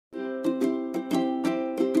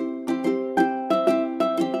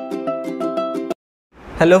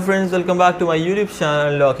Hello friends, welcome back to my YouTube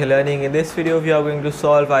channel Local Learning. In this video we are going to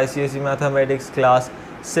solve ICSE Mathematics class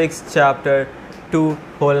 6 chapter 2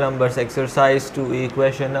 whole numbers exercise 2e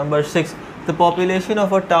question number 6. The population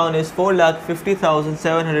of a town is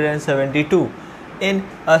 4,50,772. In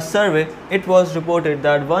a survey it was reported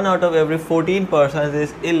that 1 out of every 14 persons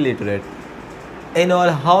is illiterate. In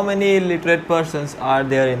all, how many illiterate persons are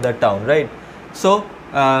there in the town, right? So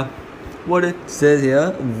what it says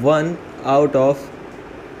here, 1 out of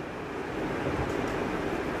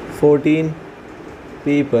 14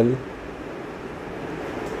 people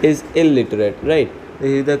is illiterate, right?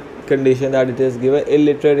 This is the condition that it is given.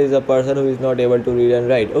 Illiterate is a person who is not able to read and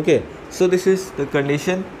write. Okay, so this is the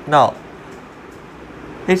condition. Now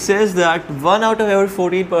it says that 1 out of every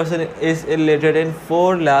 14 person is illiterate in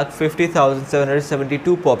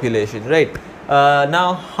 4,50,772 population, right?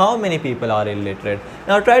 Now how many people are illiterate?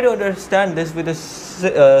 Now try to understand this with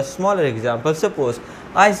a smaller example. Suppose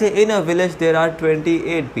I say in a village there are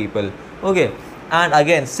 28 people, okay, and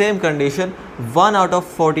again same condition, 1 out of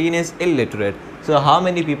 14 is illiterate. So how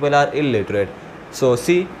many people are illiterate? So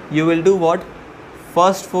see, you will do what?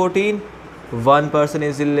 First 14, one person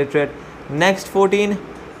is illiterate, next 14,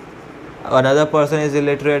 another person is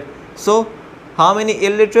illiterate. So how many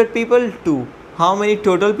illiterate people? 2. How many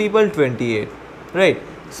total people? 28, right?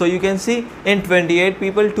 So you can see in 28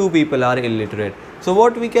 people, 2 people are illiterate. So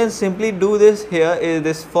what we can simply do this here is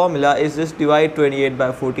this formula is just divide 28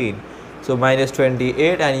 by 14. So minus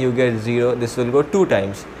 28 and you get 0. This will go 2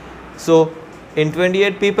 times. So in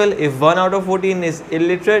 28 people, if 1 out of 14 is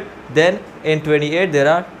illiterate, then in 28 there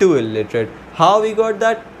are 2 illiterate. How we got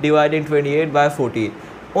that? Dividing 28 by 14.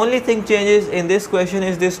 Only thing changes in this question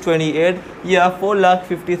is this 28. You have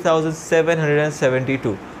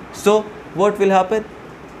 4,50,772. So what will happen?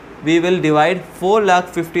 We will divide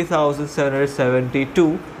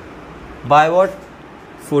 4,50,772 by what?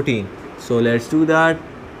 14. So let's do that.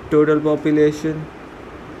 Total population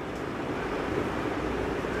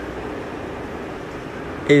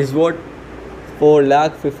is what?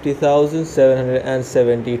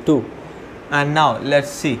 4,50,772. And now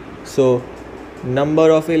let's see. So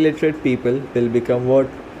number of illiterate people will become what?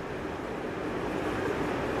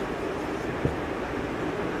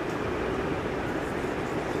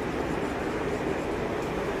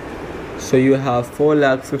 So you have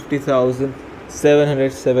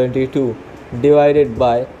 4,50,772 divided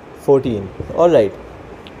by 14. Alright,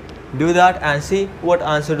 do that and see what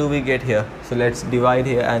answer do we get here. So let's divide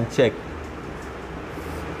here and check.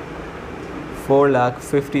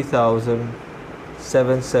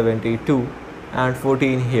 4,50,772 and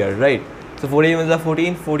 14 here, right? So 14 is a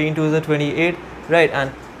 14, 14 2 is a 28, right? And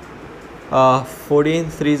 14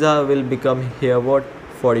 3s will become here what?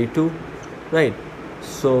 42, right?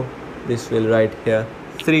 So this will write here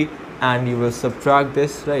 3 and you will subtract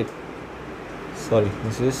this, right? Sorry,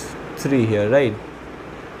 this is 3 here, right?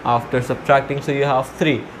 After subtracting, so you have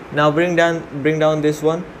 3. Now bring down this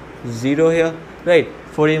one, 0 here, right?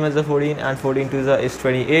 14 is a 14 and 14 2 is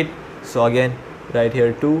 28. So again right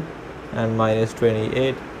here 2 and minus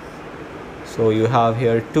 28. So you have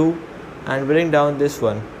here 2 and bring down this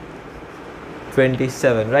one,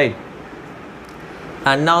 27, right?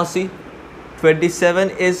 And now see, 27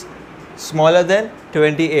 is smaller than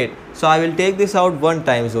 28. So I will take this out 1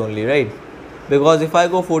 times only, right? Because if I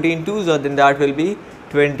go 14 2s, then that will be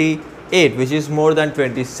 28, which is more than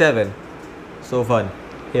 27. So 1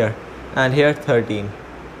 here and here 13.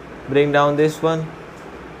 Bring down this one,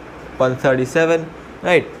 137,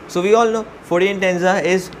 right? So we all know 14 tens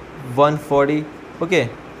is 140, okay?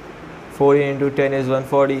 14 into 10 is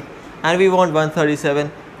 140 and we want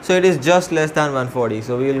 137. So it is just less than 140.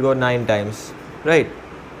 So we will go 9 times, right?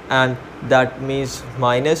 And that means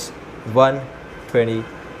minus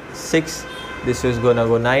 126. This is gonna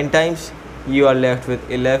go 9 times. You are left with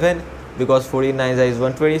 11 because 49 is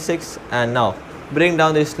 126. And now bring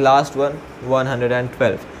down this last one,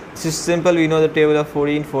 112. This is simple. We know the table of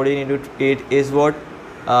 14. 14 into 8 is what?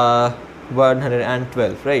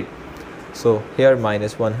 112, right? So here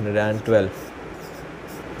minus 112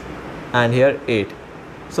 and here 8.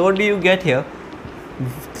 So what do you get here?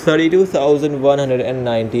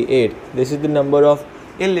 32,198. This is the number of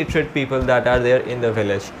illiterate people that are there in the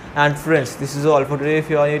village. And friends, this is all for today. If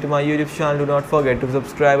you are new to my YouTube channel, do not forget to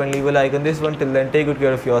subscribe and leave a like on this one. Till then, take good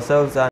care of yourselves and